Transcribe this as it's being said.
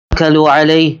ونتوكل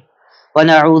عليه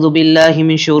ونعوذ بالله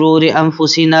من شرور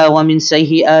أنفسنا ومن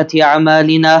سيئات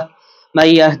أعمالنا من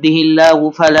يهده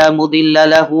الله فلا مضل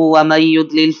له ومن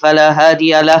يضلل فلا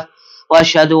هادي له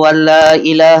وأشهد أن لا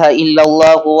إله إلا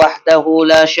الله وحده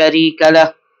لا شريك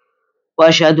له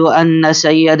وأشهد أن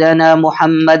سيدنا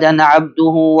محمدا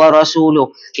عبده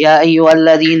ورسوله يا أيها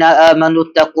الذين آمنوا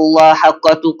اتقوا الله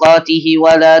حق تقاته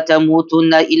ولا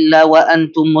تموتن إلا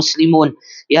وأنتم مسلمون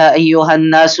يا أيها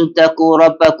الناس اتقوا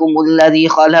ربكم الذي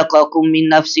خلقكم من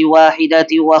نفس واحدة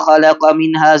وخلق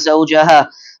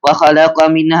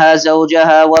منها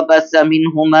زوجها وبث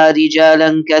منهما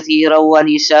رجالا كثيرا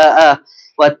ونساء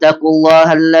واتقوا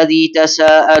الله الذي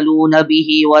تساءلون به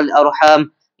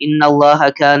والأرحام إن الله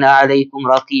كان عليكم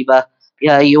رقيبا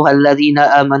يا أيها الذين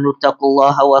آمنوا اتقوا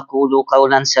الله وقولوا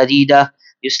قولا سديدا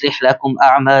يصلح لكم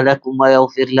أعمالكم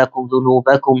ويغفر لكم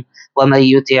ذنوبكم ومن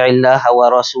يطع الله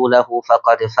ورسوله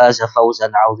فقد فاز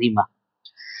فوزا عظيما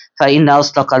فإن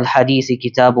أصدق الحديث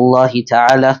كتاب الله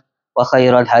تعالى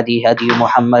وخير الهدي هدي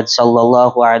محمد صلى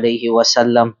الله عليه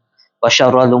وسلم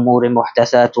وشر الأمور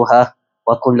محدثاتها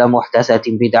وكل محدثة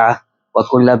بدعة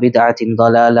وكل بدعة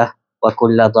ضلالة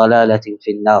وكل ضلالة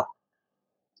في النار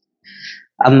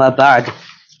أما بعد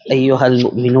أيها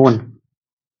المؤمنون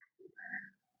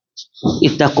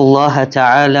اتقوا الله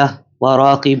تعالى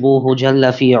وراقبوه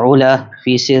جل في علا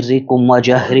في سركم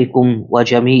وجهركم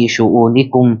وجميع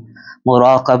شؤونكم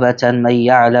مراقبة من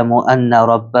يعلم أن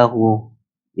ربه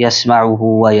يسمعه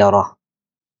ويراه.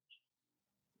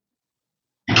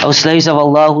 O slaves of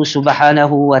Allah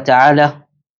subhanahu wa ta'ala,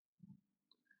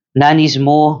 none is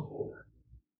more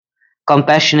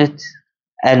compassionate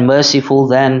and merciful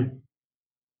than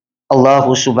Allah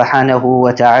subhanahu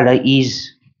wa ta'ala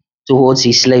is towards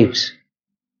his slaves.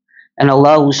 And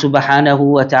Allah subhanahu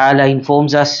wa ta'ala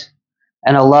informs us,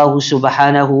 and Allah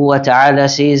subhanahu wa ta'ala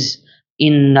says,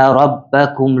 Inna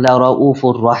rabbakum la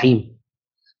ra'ufur rahim,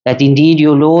 that indeed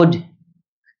your Lord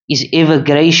is ever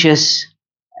gracious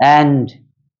and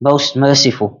most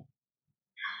merciful.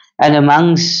 And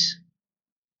amongst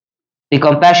the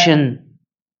compassion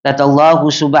that Allah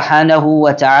subhanahu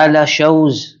wa ta'ala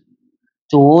shows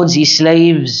towards his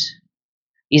slaves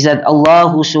is that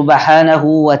Allah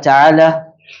subhanahu wa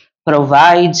ta'ala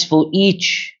provides for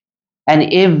each and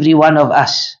every one of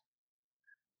us.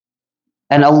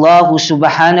 And Allah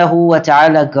subhanahu wa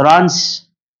ta'ala grants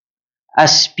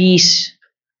us peace,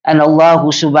 and Allah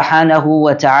subhanahu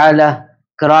wa ta'ala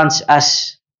grants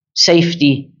us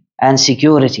safety and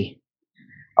security.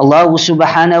 Allah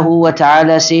subhanahu wa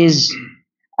ta'ala says,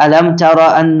 أَلَمْ تَرَ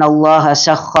أَنَّ اللَّهَ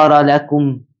سَخَّرَ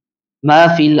لَكُمْ مَا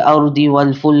فِي الْأَرْضِ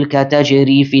وَالْفُلْكَ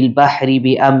تَجْرِي فِي الْبَحْرِ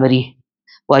بِأَمْرِهِ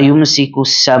وَيُمْسِكُ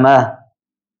السَّمَاءَ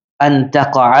أَن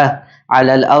تَقَعَ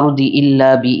عَلَى الْأَرْضِ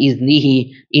إِلَّا بِإِذْنِهِ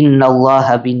إِنَّ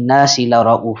اللَّهَ بِالنَّاسِ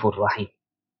لَرَءُوفٌ رَحِيمٌ.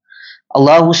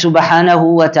 Allah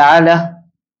subhanahu wa ta'ala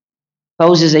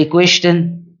poses a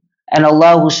question, and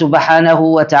Allah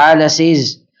subhanahu wa ta'ala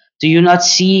says, do you not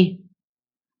see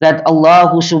that Allah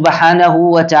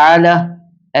subhanahu wa ta'ala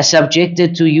has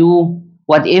subjected to you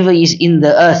whatever is in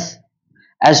the earth,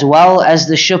 as well as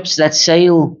the ships that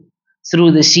sail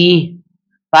through the sea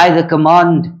by the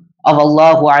command of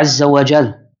Allah Azza wa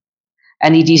Jal.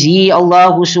 And it is He,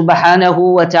 Allah subhanahu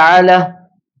wa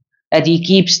ta'ala, that He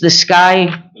keeps the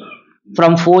sky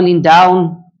from falling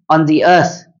down on the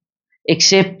earth,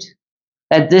 except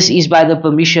that this is by the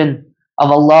permission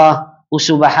of Allah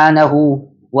subhanahu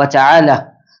wa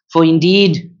ta'ala. For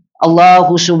indeed, Allah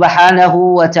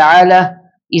subhanahu wa ta'ala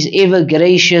is ever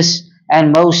gracious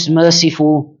and most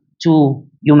merciful to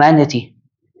humanity.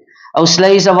 O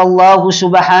slaves of Allah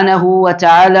subhanahu wa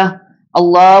ta'ala,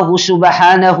 Allah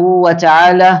subhanahu wa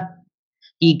ta'ala,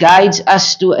 He guides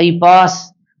us to a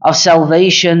path of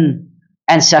salvation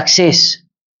and success.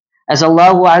 As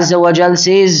Allah Azza wa Jal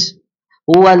says,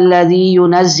 هُوَ الَّذِي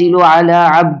يُنَزِّلُ عَلَىٰ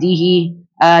عَبْدِهِ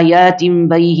آيَاتٍ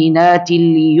بَيِّنَاتٍ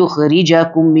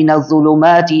لِيُخْرِجَكُم مِّنَ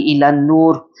الظُّلُمَاتِ إِلَى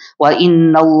النُّورِ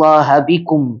وَإِنَّ اللَّهَ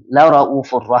بِكُمْ لَرَءُوفٌ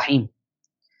رَحِيمٌ.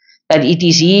 That it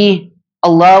is He,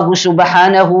 Allah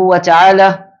subhanahu wa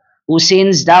ta'ala, who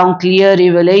sends down clear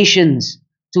revelations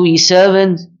to His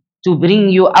servant to bring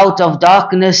you out of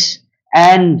darkness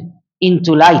and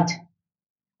into light.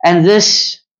 And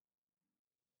this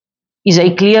is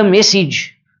a clear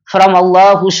message from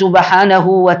Allah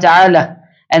subhanahu wa ta'ala.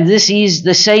 And this is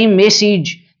the same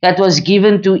message that was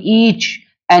given to each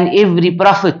and every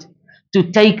prophet, to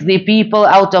take the people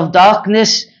out of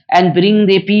darkness and bring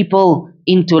the people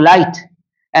into light.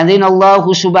 And then Allah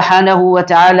subhanahu wa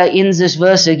ta'ala ends this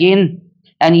verse again,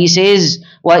 and He says,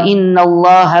 وَإِنَّ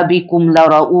اللَّهَ بِكُمْ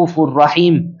لَرَءُوفٌ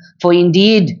رَحِيمٌ. For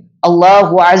indeed,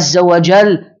 Allah Azza wa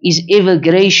Jal is ever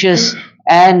gracious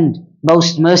and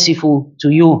most merciful to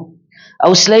you.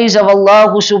 O slaves of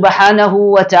Allah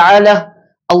subhanahu wa ta'ala,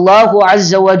 Allah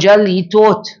Azza wa Jal, He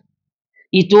taught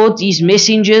His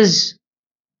messengers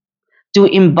to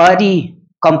embody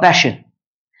compassion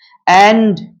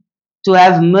and to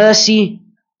have mercy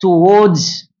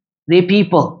towards their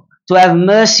people, to have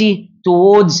mercy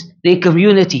towards their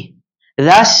community.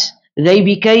 Thus, they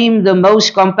became the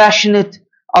most compassionate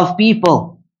of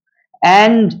people.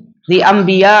 And the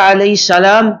Anbiya alayhi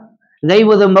salam, they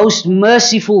were the most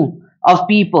merciful of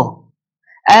people.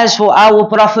 As for our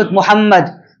Prophet Muhammad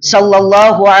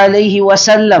sallallahu alayhi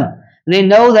wasallam, they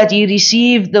know that he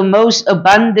received the most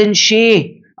abundant share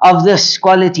of this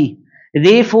quality.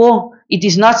 Therefore, it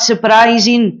is not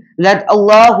surprising that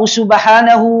Allah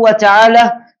subhanahu wa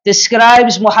ta'ala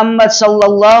describes Muhammad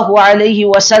sallallahu alayhi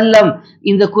wasallam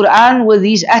in the Quran with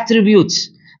these attributes,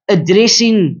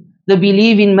 addressing the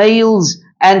believing males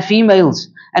and females.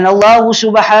 And Allah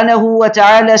subhanahu wa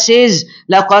ta'ala says,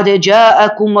 لَقَدْ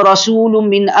جَاءَكُمْ رَسُولٌ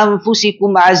مِّنْ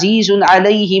أَنفُسِكُمْ عَزِيزٌ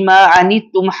عَلَيْهِ مَا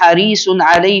عَنِتُّمْ حَرِيصٌ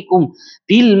عَلَيْكُمْ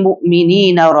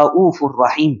بِالْمُؤْمِنِينَ رَءُوفٌ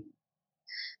رَحِيمٌ.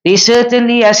 There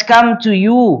certainly has come to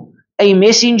you a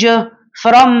messenger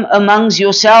from amongst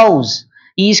yourselves.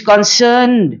 He is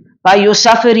concerned by your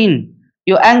suffering,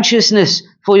 your anxiousness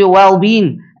for your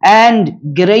well-being,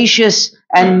 and gracious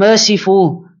and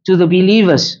merciful to the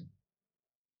believers.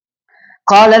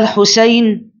 قال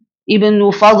الحسين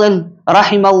ibn Fadl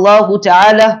رحم الله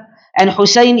تعالى, and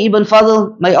Husayn ibn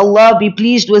Fadl, may Allah be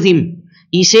pleased with him,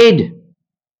 he said,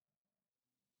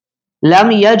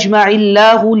 لم يجمع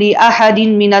الله لأحد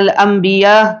من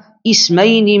الأنبياء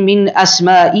اسمين من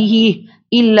أسمائه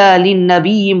إلا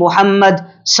للنبي محمد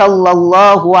صلى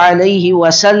الله عليه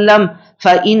وسلم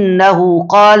فإنه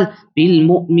قال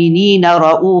بالمؤمنين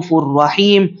رؤوف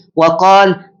رحيم وقال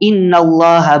إن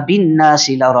الله بالناس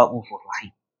لرؤوف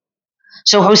رحيم.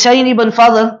 So Husayn ibn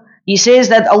Fadl, he says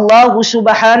that Allah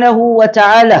subhanahu wa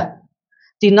ta'ala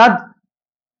did not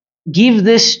give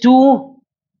this two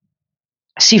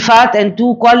sifat and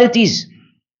two qualities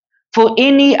for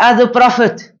any other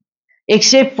prophet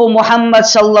except for Muhammad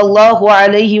sallallahu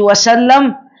alayhi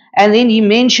wasallam. And then he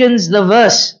mentions the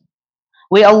verse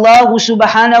where Allah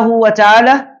subhanahu wa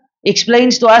ta'ala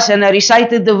explains to us, and I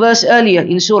recited the verse earlier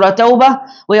in Surah Tayibah,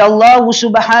 where Allah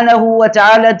subhanahu wa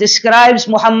ta'ala describes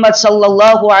Muhammad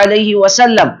sallallahu alayhi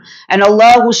wasallam, and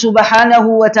Allah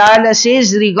subhanahu wa ta'ala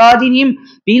says regarding him,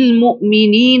 bil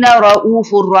mu'minina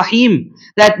ra'ufur rahim,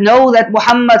 that know that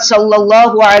Muhammad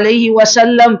sallallahu alayhi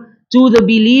wasallam to the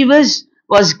believers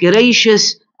was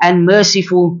gracious and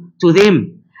merciful to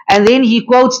them. And then he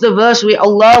quotes the verse where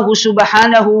Allah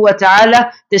subhanahu wa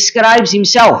ta'ala describes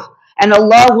himself. And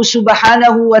Allah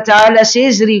subhanahu wa ta'ala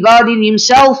says regarding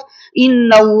himself,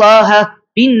 Inna Allah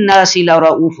bin nasi la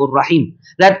ra'ufur rahim.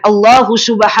 That Allah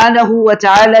subhanahu wa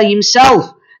ta'ala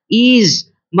himself is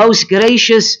most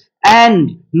gracious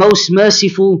and most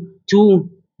merciful to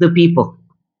the people.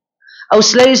 O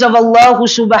slaves of Allah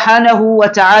subhanahu wa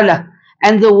ta'ala,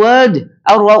 and the word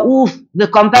ar-ra'uf, the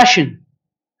compassion,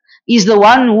 is the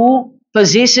one who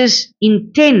possesses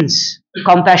intense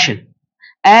compassion.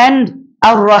 And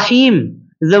Ar-Rahim,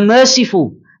 the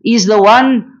merciful, is the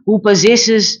one who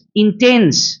possesses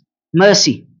intense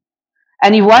mercy.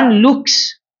 And if one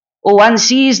looks or one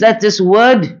sees that this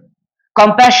word,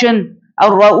 compassion,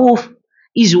 Ar-Ra'uf,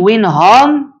 is when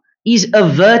harm is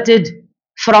averted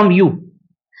from you.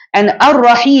 And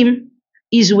Ar-Rahim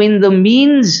is when the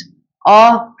means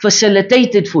are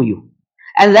facilitated for you.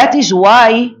 And that is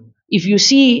why if you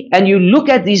see and you look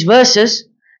at these verses,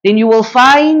 then you will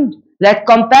find that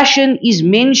compassion is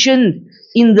mentioned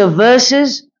in the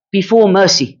verses before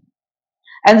mercy.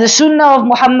 And the sunnah of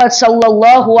Muhammad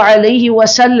sallallahu alayhi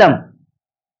wasallam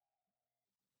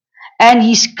and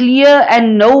his clear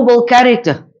and noble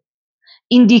character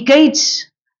indicates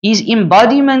his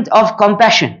embodiment of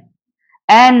compassion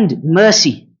and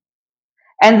mercy.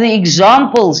 And the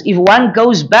examples, if one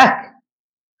goes back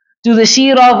to the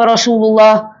seerah of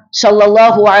Rasulullah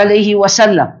sallallahu alayhi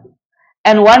wasallam,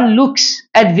 and one looks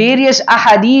at various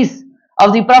ahadith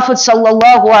of the Prophet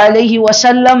sallallahu alayhi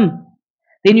wasallam,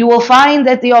 then you will find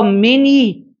that there are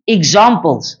many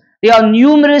examples. There are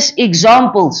numerous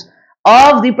examples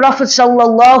of the Prophet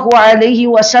sallallahu alayhi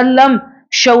wasallam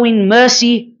showing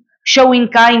mercy, showing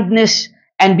kindness,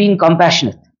 and being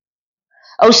compassionate.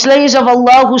 O slaves of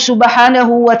Allah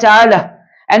subhanahu wa ta'ala,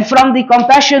 and from the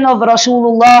compassion of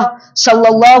Rasulullah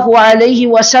sallallahu alayhi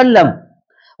wasallam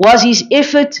was his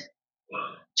effort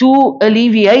to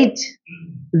alleviate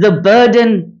the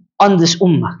burden on this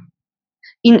ummah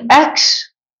in acts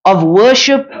of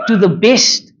worship to the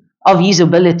best of his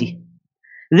ability.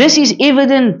 This is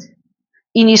evident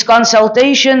in his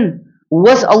consultation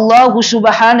with Allah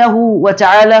subhanahu wa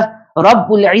ta'ala,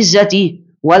 Rabbul Izzati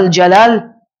wal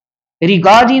Jalal,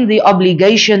 regarding the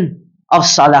obligation of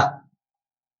Salah.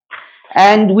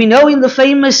 And we know in the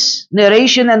famous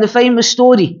narration and the famous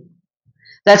story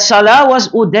that Salah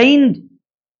was ordained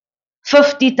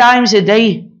 50 times a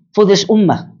day for this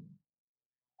ummah.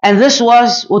 And this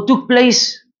was what took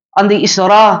place on the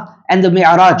Isra and the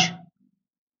Mi'raj.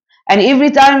 And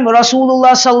every time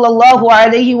Rasulullah sallallahu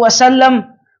alayhi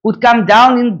wasallam would come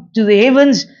down into the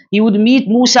heavens, he would meet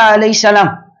Musa alayhi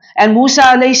salam. And Musa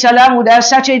alayhi salam would have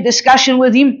such a discussion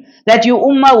with him that your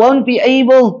ummah won't be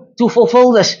able to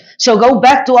fulfill this. So go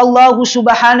back to Allah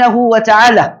subhanahu wa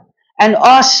ta'ala and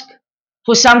ask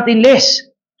for something less.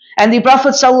 And the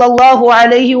Prophet sallallahu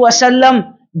alayhi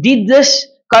wasallam did this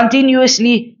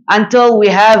continuously until we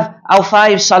have our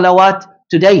 5 salawat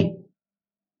today.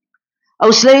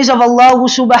 O slaves of Allah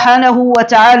subhanahu wa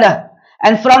ta'ala,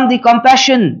 and from the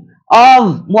compassion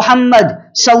of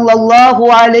Muhammad sallallahu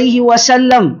alayhi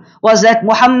wasallam was that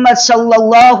Muhammad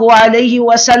sallallahu alayhi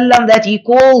wasallam, that he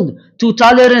called to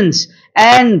tolerance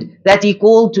and that he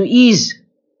called to ease.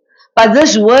 But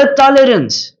this word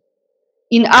tolerance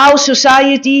in our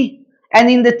society and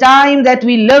in the time that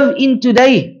we live in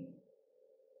today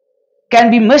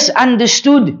can be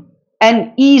misunderstood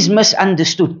and is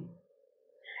misunderstood.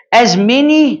 As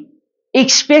many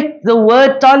expect the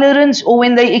word tolerance, or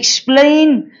when they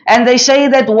explain and they say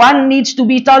that one needs to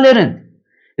be tolerant,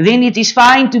 then it is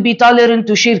fine to be tolerant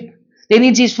to shirk. Then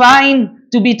it is fine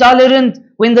to be tolerant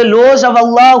when the laws of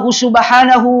Allah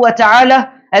subhanahu wa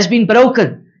ta'ala has been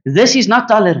broken. This is not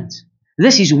tolerance.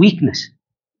 This is weakness.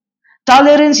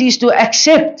 Tolerance is to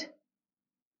accept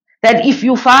that if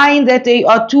you find that there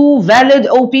are 2 valid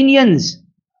opinions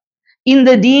in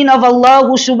the deen of Allah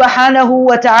subhanahu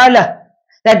wa ta'ala,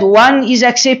 that one is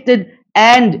accepted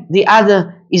and the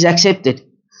other is accepted.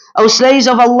 O slaves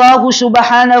of Allah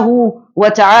subhanahu wa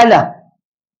ta'ala,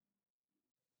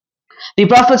 the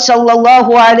Prophet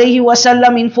sallallahu alayhi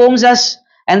wasallam informs us,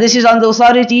 and this is on the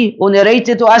authority or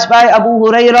narrated to us by Abu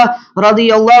Hurairah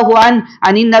radiyallahu an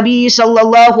Nabi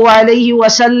sallallahu alayhi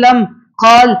wasallam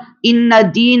قال إن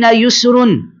الدين يسر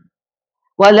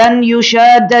ولن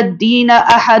يشاد الدين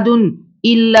أحد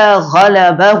إلا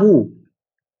غلبه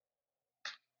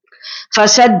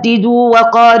فسددوا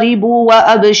وقاربوا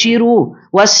وأبشروا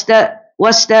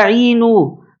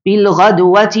واستعينوا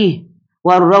بالغدوة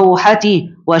والروحة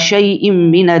وشيء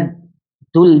من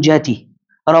الدلجة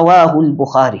رواه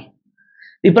البخاري.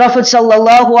 The Prophet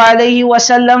sallallahu alayhi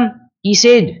wasallam, he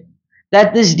said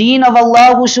that this deen of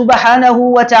Allah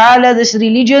subhanahu wa ta'ala, this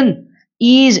religion,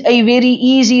 is a very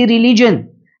easy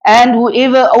religion, and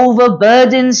whoever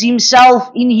overburdens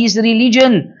himself in his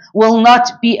religion will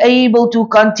not be able to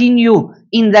continue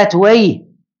in that way.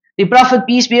 The Prophet,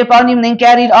 peace be upon him, then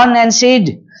carried on and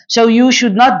said, so you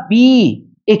should not be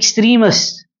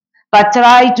extremists, but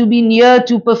try to be near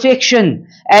to perfection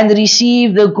and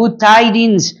receive the good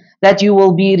tidings that you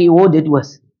will be rewarded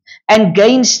with, and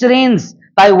gain strength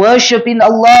by worshipping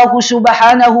Allah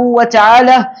subhanahu wa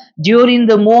ta'ala during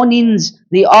the mornings,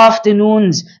 the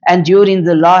afternoons, and during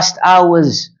the last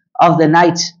hours of the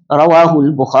night.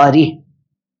 Rawahul Bukhari.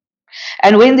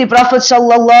 And when the Prophet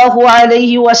sallallahu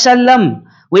alayhi wasallam,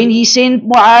 when he sent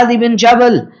Mu'adh ibn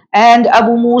Jabal and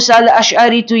Abu Musa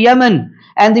al-Ash'ari to Yemen,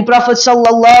 and the Prophet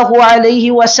sallallahu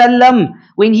alayhi wasallam,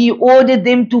 when he ordered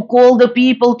them to call the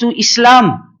people to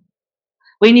Islam,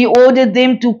 when he ordered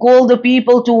them to call the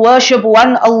people to worship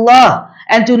one Allah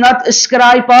and to not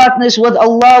ascribe partners with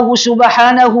Allah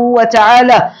subhanahu wa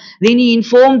ta'ala, then he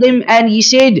informed them and he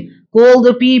said, call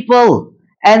the people.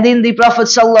 And then the Prophet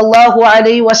sallallahu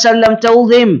alayhi wasallam told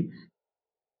them,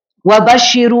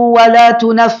 وَبَشِّرُوا وَلَا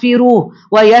تُنَفِّرُوا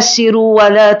وَيَسِّرُوا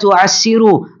وَلَا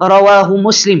تُعَسِّرُوا رواه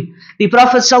Muslim. The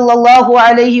Prophet sallallahu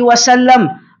alayhi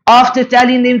wasallam, after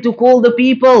telling them to call the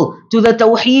people to the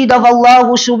tawheed of Allah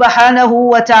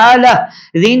subhanahu wa ta'ala,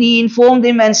 then he informed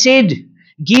them and said,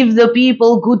 give the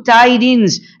people good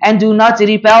tidings and do not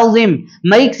repel them.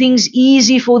 Make things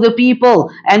easy for the people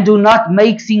and do not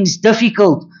make things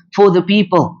difficult for the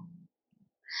people.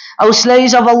 O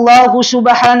slaves of Allah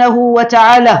subhanahu wa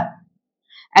ta'ala,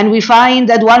 and we find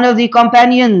that one of the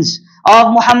companions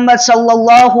of Muhammad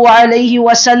sallallahu alayhi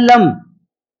wasallam,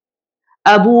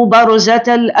 Abu Barzat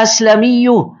al-Aslami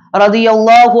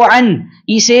radiyallahu an,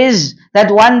 he says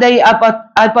that one day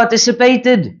I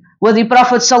participated with the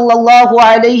Prophet sallallahu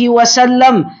alayhi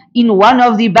wasallam in one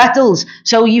of the battles.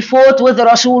 So he fought with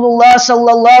Rasulullah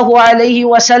sallallahu alayhi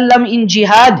wasallam in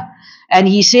jihad, and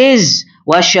he says,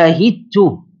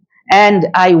 وَشَهِدْتُ, and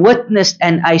I witnessed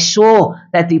and I saw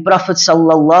that the Prophet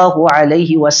sallallahu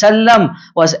alaihi wasallam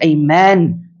was a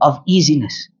man of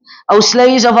easiness. O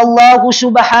slaves of Allah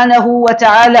subhanahu wa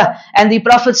ta'ala, and the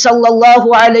Prophet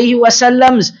sallallahu alaihi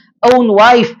wasallam's own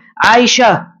wife,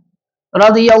 Aisha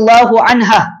radiyallahu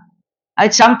anha.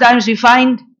 And sometimes we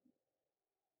find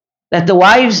that the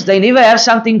wives, they never have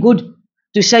something good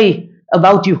to say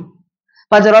about you.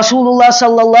 But Rasulullah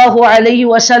sallallahu alaihi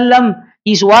wasallam,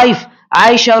 his wife,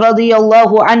 Aisha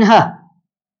radiyallahu anha,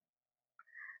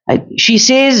 she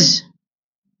says,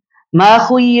 ما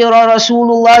خير رسول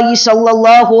الله صلى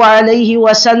الله عليه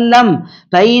وسلم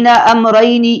بين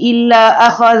أمرين إلا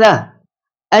أخذ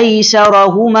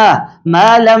أيسرهما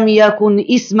ما لم يكن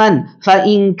إثما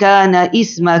فإن كان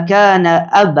إثم كان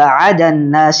أبعد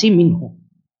الناس منه.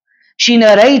 She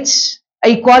narrates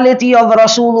a quality of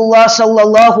Rasulullah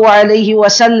sallallahu alayhi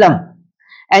wasallam,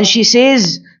 and she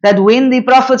says that when the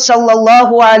Prophet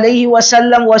sallallahu alayhi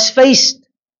wasallam was faced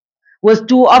with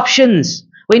two options,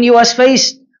 when he was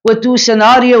faced with two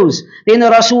scenarios, then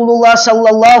Rasulullah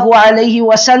sallallahu alayhi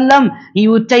wasallam, he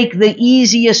would take the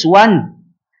easiest one,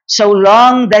 so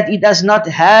long that it does not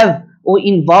have or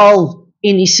involve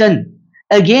any sin.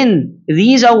 Again,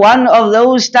 these are one of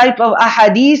those type of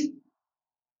ahadith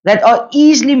that are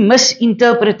easily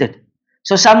misinterpreted.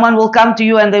 So someone will come to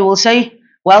you and they will say,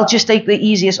 well, just take the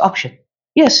easiest option.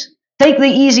 Yes, take the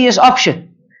easiest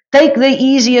option. Take the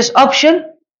easiest option,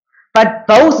 but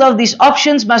both of these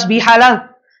options must be halal.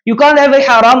 You can't have a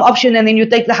haram option and then you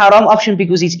take the haram option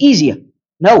because it's easier.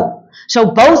 No.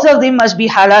 So both of them must be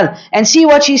halal. And see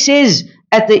what she says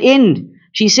at the end.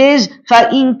 She says,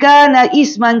 فَإِنْ كَانَ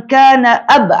إِثْمًا كَانَ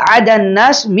أَبْعَدَ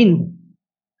النَّاسِ مِنْهُ.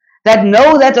 That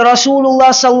know that Rasulullah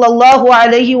sallallahu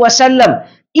alayhi wasallam,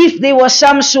 if there was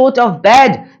some sort of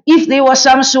bad, if there was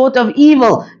some sort of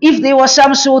evil, if there was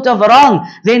some sort of wrong,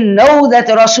 then know that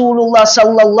Rasulullah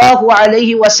sallallahu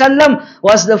alayhi wasallam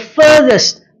was the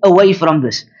furthest away from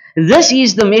this. This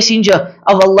is the messenger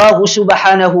of Allah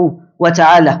subhanahu wa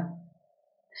ta'ala.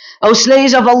 O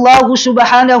slaves of Allah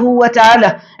subhanahu wa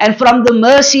ta'ala, and from the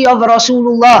mercy of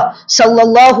Rasulullah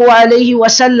sallallahu alayhi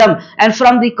wasallam, and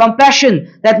from the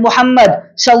compassion that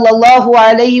Muhammad sallallahu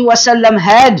alayhi wasallam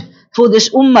had for this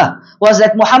ummah, was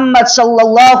that Muhammad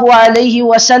sallallahu alayhi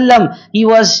wasallam, he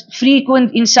was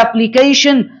frequent in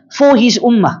supplication for his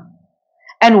ummah.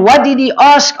 And what did he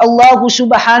ask Allah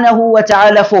subhanahu wa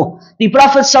ta'ala for? The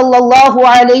Prophet sallallahu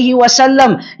alayhi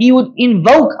wasallam, he would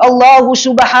invoke Allah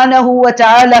subhanahu wa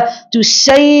ta'ala to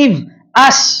save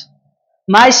us,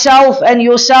 myself and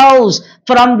yourselves,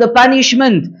 from the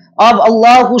punishment of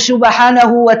Allah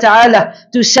subhanahu wa ta'ala,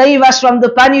 to save us from the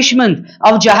punishment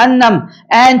of Jahannam,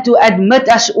 and to admit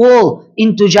us all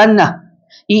into Jannah.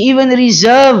 He even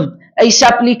reserved a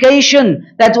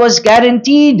supplication that was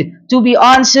guaranteed to be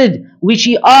answered, which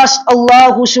he asked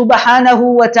Allah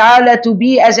subhanahu wa ta'ala to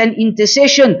be as an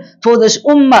intercession for this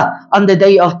ummah on the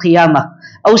day of Qiyamah.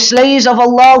 O slaves of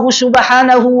Allah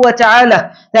subhanahu wa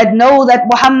ta'ala, that know that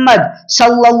Muhammad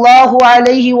sallallahu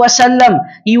alayhi wasallam,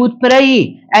 he would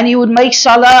pray and he would make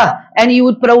salah and he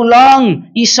would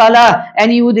prolong his salah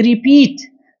and he would repeat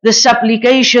the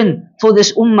supplication for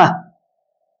this ummah.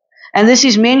 And this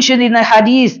is mentioned in a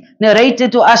hadith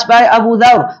narrated to us by Abu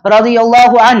Dawr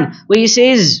radiyallahu an, where he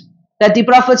says that the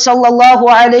Prophet sallallahu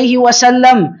alayhi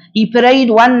wasallam, he prayed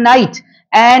one night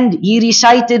and he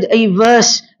recited a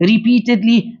verse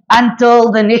repeatedly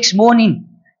until the next morning.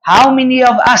 How many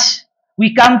of us,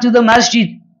 we come to the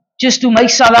masjid just to make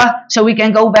salah so we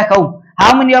can go back home?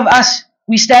 How many of us,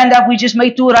 we stand up, we just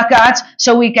make 2 rak'ats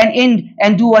so we can end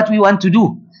and do what we want to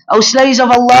do? Our slaves of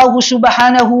Allah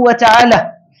subhanahu wa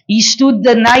ta'ala, he stood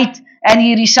the night and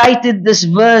he recited this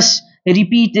verse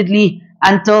repeatedly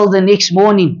until the next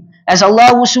morning. As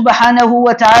Allah subhanahu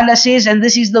wa ta'ala says, and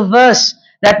this is the verse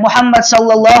that Muhammad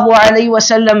sallallahu alayhi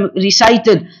wasallam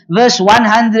recited, verse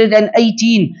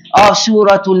 118 of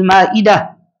Surah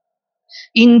Al-Ma'idah.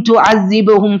 إِن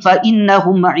تُعَذِّبْهُمْ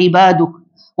فَإِنَّهُمْ عِبَادُكَ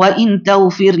وَإِن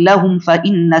تَغْفِرْ لَهُمْ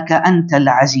فَإِنَّكَ أَنْتَ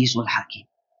الْعَزِيزُ الْحَكِيمُ.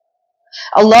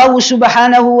 Allah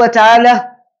subhanahu wa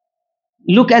ta'ala,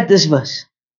 look at this verse.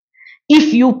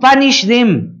 If you punish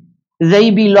them,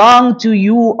 they belong to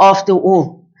you after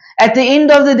all. At the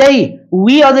end of the day,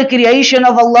 we are the creation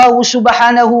of Allah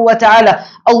subhanahu wa ta'ala.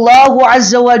 Allah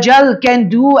azza wa jal can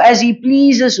do as He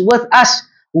pleases with us,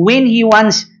 when He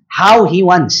wants, how He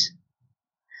wants.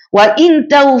 وَإِن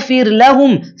تَغْفِرْ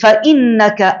لَهُمْ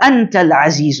فَإِنَّكَ أَنْتَ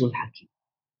الْعَزِيزُ الْحَكِيمُ.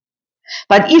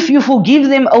 But if you forgive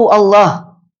them, O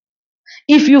Allah,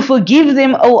 if you forgive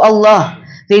them, O Allah,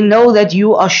 they know that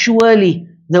you are surely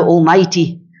the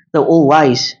Almighty, the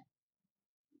All-Wise.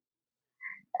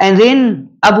 And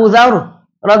then Abu Dawr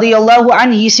radiallahu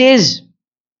anhu, he says,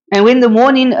 and when the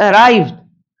morning arrived,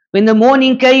 when the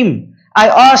morning came, I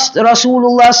asked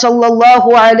Rasulullah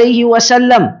sallallahu alayhi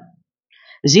wasallam,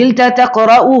 زلت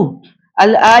تقرأ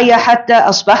الآية حتى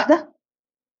أصبحت?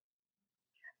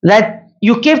 That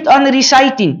you kept on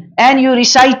reciting, and you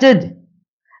recited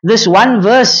this one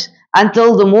verse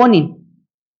until the morning.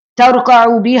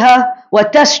 ترقع بها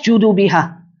وتسجد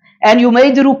بها, and you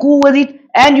made ruku with it,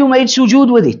 and you made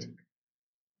sujood with it.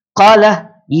 قال,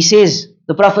 he says,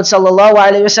 the Prophet sallallahu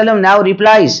alaihi wasallam now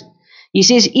replies, he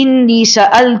says, إني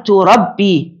سألت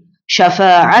ربي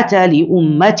شفاعة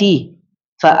لأمتي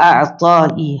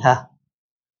فأعطانيها.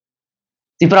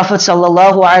 The Prophet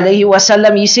sallallahu alaihi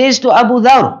wasallam, he says to Abu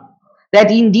Dhar, that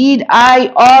indeed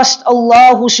I asked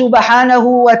Allah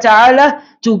subhanahu wa ta'ala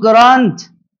to grant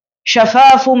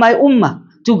shafa for my ummah,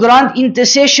 to grant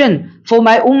intercession for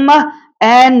my ummah,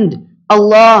 and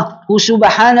Allah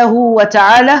subhanahu wa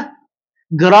ta'ala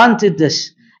granted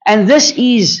this. And this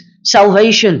is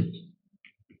salvation.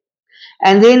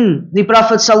 And then the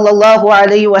Prophet sallallahu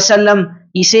alaihi wasallam,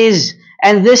 he says,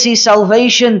 and this is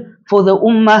salvation for the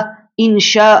ummah,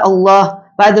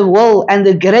 insha'Allah, by the will and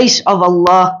the grace of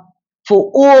Allah,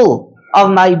 for all of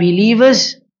my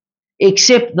believers,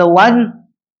 except the one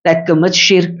that commits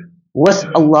shirk with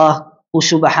Allah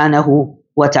subhanahu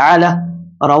wa ta'ala.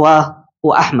 Rawahu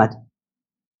Ahmad.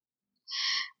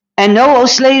 And know, O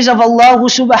slaves of Allah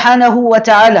subhanahu wa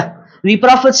ta'ala, the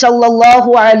Prophet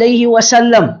sallallahu alayhi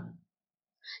wasallam,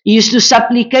 he used to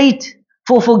supplicate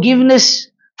for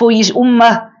forgiveness for his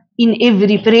ummah in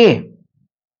every prayer.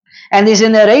 And there's a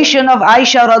narration of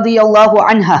Aisha radiallahu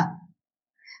anha,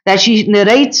 that she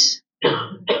narrates,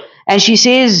 and she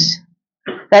says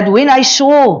that when I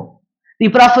saw the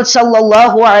Prophet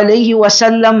sallallahu alayhi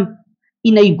wasallam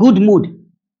in a good mood,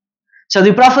 so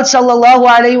the Prophet sallallahu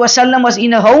alayhi wasallam was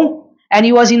in a home and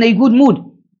he was in a good mood.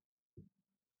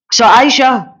 So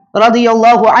Aisha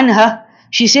radiallahu anha,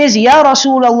 she says, Ya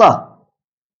Rasulullah,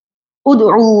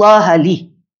 ud'u Allah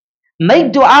li,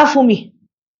 make dua for me.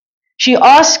 She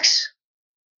asks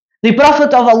the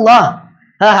Prophet of Allah,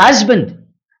 her husband,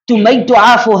 to make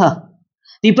dua for her.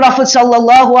 The Prophet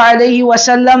sallallahu alayhi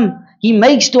wasallam, he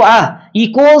makes dua.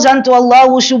 He calls unto Allah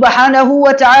subhanahu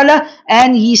wa ta'ala,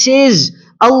 and he says,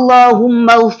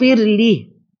 Allahumma ghfir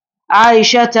li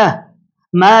Aishata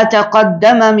ma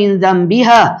taqaddama min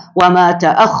dhanbiha wa ma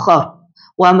ta'akhkhar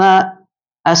wa ma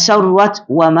asarrat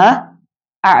wa ma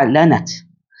a'lanat.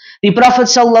 The Prophet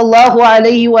sallallahu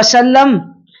alayhi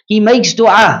wasallam, he makes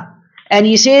dua, and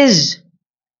he says,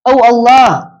 Oh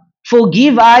Allah,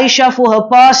 forgive Aisha for her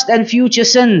past and future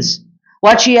sins,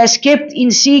 what she has kept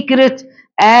in secret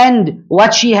and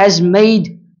what she has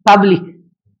made public.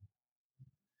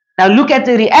 Now look at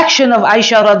the reaction of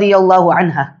Aisha radiallahu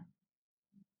anha.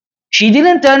 She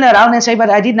didn't turn around and say, but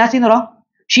I did nothing wrong.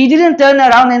 She didn't turn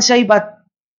around and say, but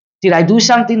did I do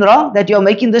something wrong that you're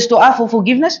making this dua for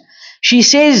forgiveness? She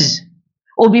says,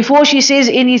 or before she says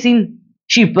anything,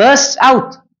 she bursts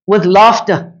out with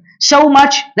laughter, so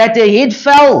much that her head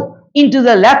fell into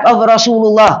the lap of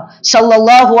Rasulullah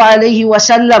sallallahu alayhi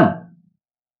wasallam.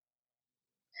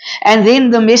 And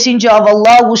then the Messenger of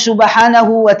Allah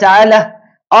subhanahu wa ta'ala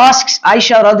asks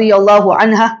Aisha radiallahu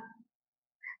anha,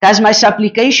 does my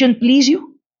supplication please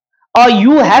you? Are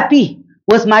you happy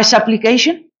with my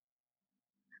supplication?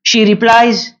 She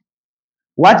replies,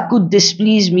 what could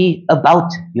displease me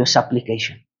about your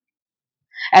supplication?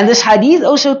 And this hadith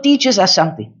also teaches us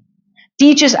something.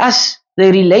 Teaches us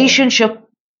the relationship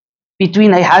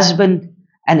between a husband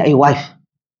and a wife.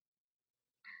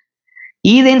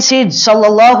 He then said,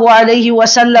 sallallahu alayhi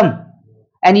wasallam,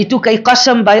 and he took a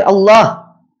qasam by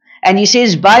Allah, and he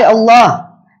says, by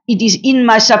Allah, it is in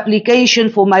my supplication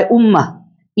for my ummah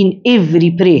in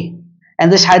every prayer.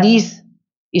 And this hadith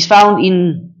is found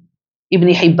in Ibn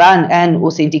Hibban and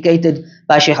authenticated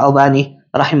by Shaykh Albani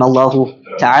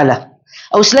rahimallahu ta'ala.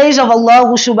 O slaves of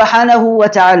Allah subhanahu wa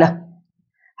ta'ala,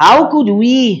 how could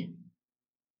we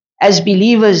as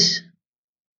believers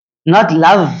not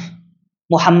love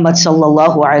Muhammad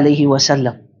sallallahu alayhi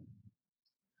wasallam,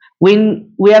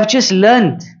 when we have just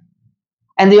learned,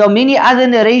 and there are many other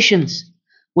narrations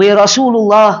where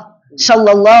Rasulullah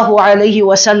sallallahu alayhi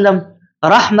wasallam,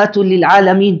 rahmatul lil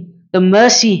alameen, the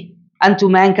mercy unto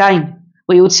mankind,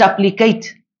 we would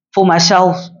supplicate for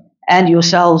myself and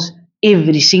yourselves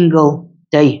every single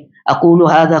day.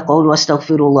 أقول هذا قول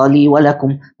واستغفر الله لي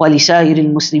ولكم ولسائر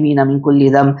المسلمين من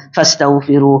كل ذنب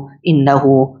فاستغفروا إنه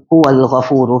هو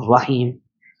الغفور الرحيم.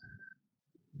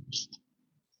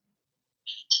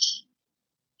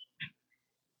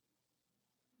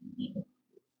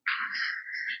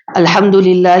 الحمد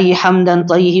لله حمدا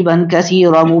طيبا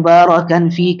كثيرا مباركا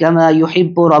فيه كما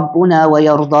يحب ربنا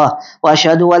ويرضاه،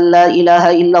 واشهد ان لا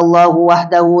اله الا الله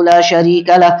وحده لا شريك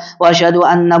له، واشهد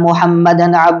ان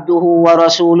محمدا عبده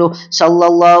ورسوله صلى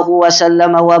الله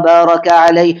وسلم وبارك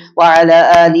عليه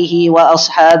وعلى اله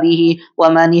واصحابه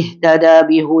ومن اهتدى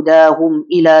بهداهم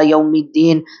الى يوم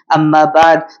الدين. اما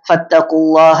بعد، فاتقوا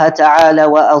الله تعالى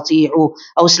واطيعوا.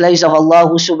 O slaves of Allah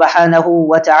subhanahu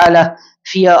wa ta'ala,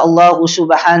 fear Allah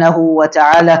subhanahu wa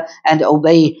ta'ala and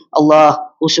obey Allah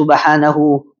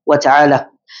subhanahu wa ta'ala.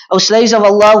 O slaves of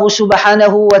Allah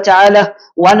subhanahu wa ta'ala,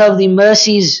 one of the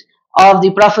mercies of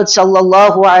the Prophet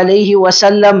sallallahu alayhi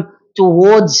wasallam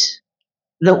towards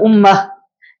the ummah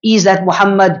is that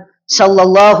Muhammad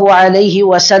sallallahu alayhi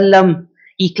wasallam,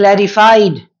 he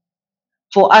clarified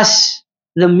for us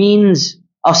the means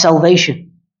of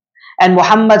salvation. And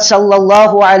Muhammad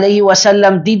sallallahu alayhi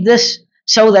wasallam did this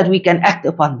so that we can act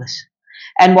upon this.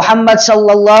 And Muhammad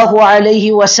sallallahu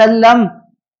alayhi wasallam,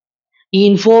 he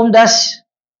informed us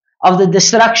of the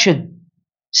destruction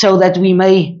so that we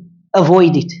may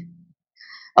avoid it.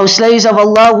 O slaves of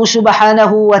Allah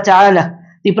subhanahu wa ta'ala,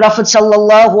 the Prophet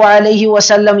sallallahu alayhi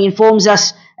wasallam informs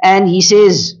us and he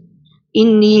says,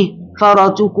 Inni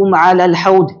faratukum ala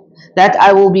al-hawd, that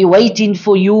I will be waiting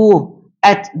for you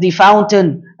at the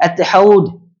fountain, at the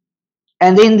hawd.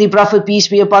 And then the Prophet, peace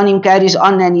be upon him, carries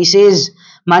on and he says,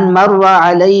 Man marra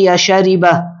alayya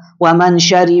shariba wa man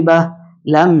shariba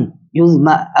lam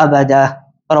yuzma abada.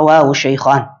 Rawahu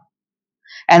Shaykhan.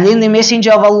 And then the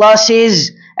Messenger of Allah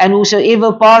says, and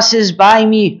whosoever passes by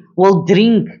me will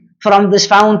drink from this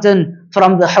fountain,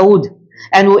 from the hawd.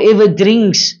 And whoever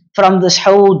drinks from this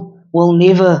hawd will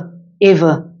never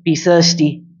ever be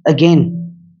thirsty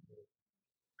again.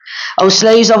 O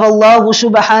slaves of Allah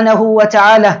subhanahu wa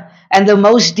ta'ala, and the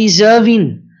most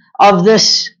deserving of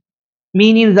this,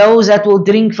 meaning those that will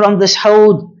drink from this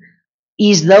hawd,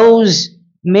 is those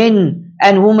men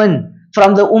and women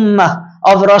from the ummah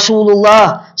of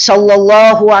Rasulullah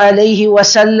sallallahu alayhi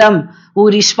wasallam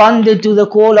who responded to the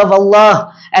call of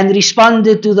Allah and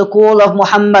responded to the call of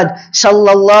Muhammad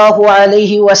sallallahu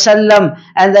alayhi wasallam,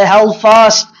 and they held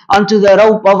fast unto the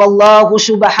rope of Allah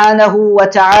subhanahu wa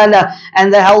ta'ala,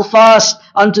 and they held fast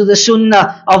unto the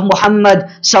sunnah of Muhammad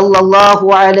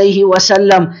sallallahu alayhi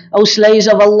wasallam. O slaves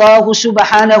of Allah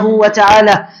subhanahu wa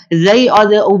ta'ala, they are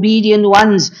the obedient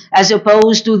ones, as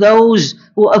opposed to those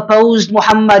who opposed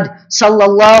Muhammad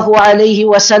sallallahu alayhi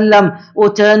wasallam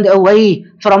or turned away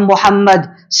from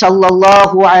Muhammad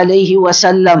sallallahu alayhi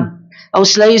wasallam. O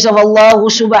slaves of Allah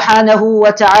subhanahu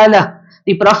wa ta'ala,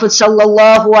 the Prophet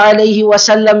sallallahu alayhi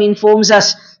wasallam informs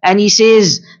us and he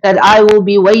says that I will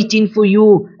be waiting for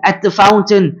you at the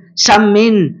fountain. Some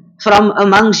men from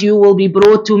amongst you will be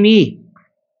brought to me,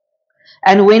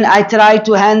 and when I try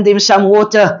to hand them some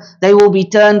water, they will be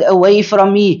turned away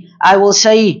from me. I will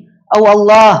say, O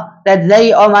Allah, that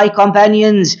they are my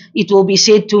companions. It will be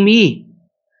said to me,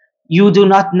 you do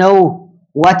not know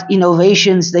what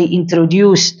innovations they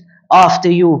introduced after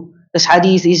you. This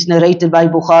hadith is narrated by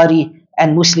Bukhari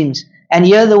and Muslims. And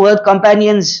here the word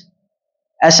companions,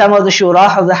 as some of the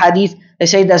shurah of the hadith, they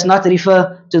say does not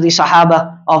refer to the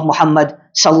Sahaba of Muhammad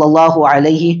sallallahu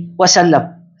alayhi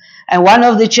wasallam. And one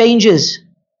of the changes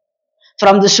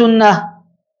from the sunnah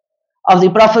of the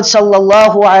Prophet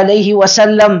sallallahu alayhi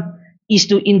wasallam is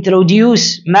to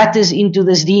introduce matters into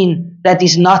this deen that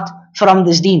is not from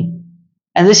this deen.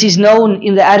 And this is known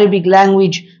in the Arabic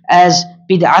language as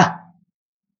bid'ah.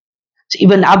 So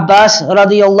Ibn Abbas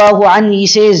radiyallahu anhu, he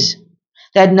says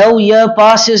that no year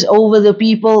passes over the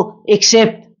people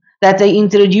except that they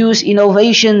introduce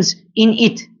innovations in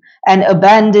it and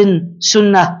abandon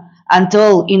sunnah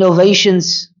until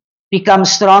innovations become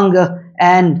stronger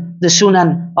and the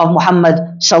sunan of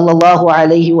Muhammad sallallahu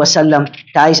alayhi wasallam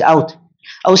dies out.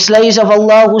 O slaves of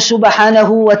Allah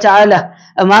subhanahu wa ta'ala,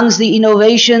 amongst the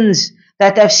innovations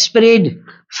that have spread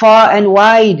far and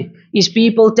wide is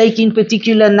people taking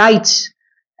particular nights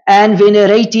and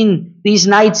venerating these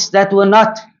nights that were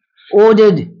not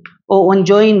ordered or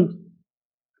enjoined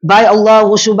by Allah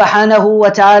subhanahu wa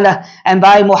ta'ala and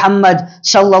by Muhammad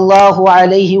sallallahu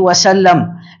alayhi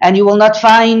wasallam. And you will not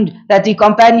find that the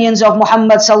companions of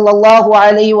Muhammad sallallahu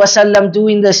alayhi wasallam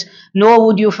doing this, nor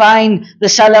would you find the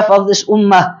salaf of this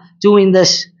ummah doing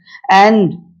this.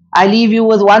 And I leave you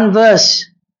with one verse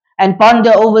and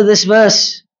ponder over this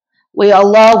verse where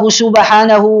Allah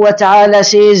subhanahu wa ta'ala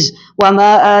says,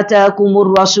 وَمَا آتَاكُمُ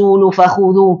الرَّسُولُ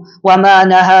فَخُذُوا وَمَا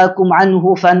نَهَاكُمْ عَنْهُ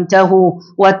فَانْتَهُوا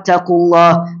وَاتَّقُوا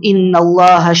اللَّهَ إِنَّ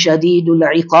اللَّهَ شَدِيدُ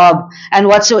الْعِقَابِ. And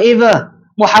whatsoever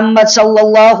Muhammad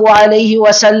sallallahu alayhi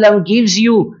wasallam gives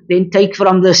you, then take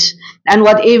from this. And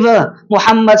whatever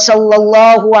Muhammad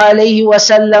sallallahu alayhi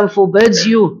wasallam forbids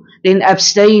you, then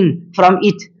abstain from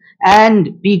it.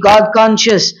 And be God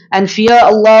conscious and fear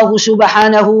Allah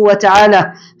subhanahu wa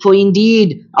ta'ala. For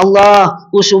indeed Allah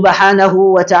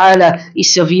subhanahu wa ta'ala is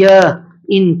severe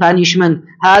in punishment.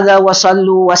 هذا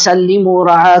وصلوا وسلموا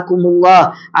رعاكم الله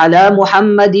على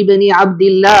محمد بن عبد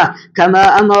الله كما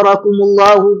أمركم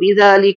الله بذلك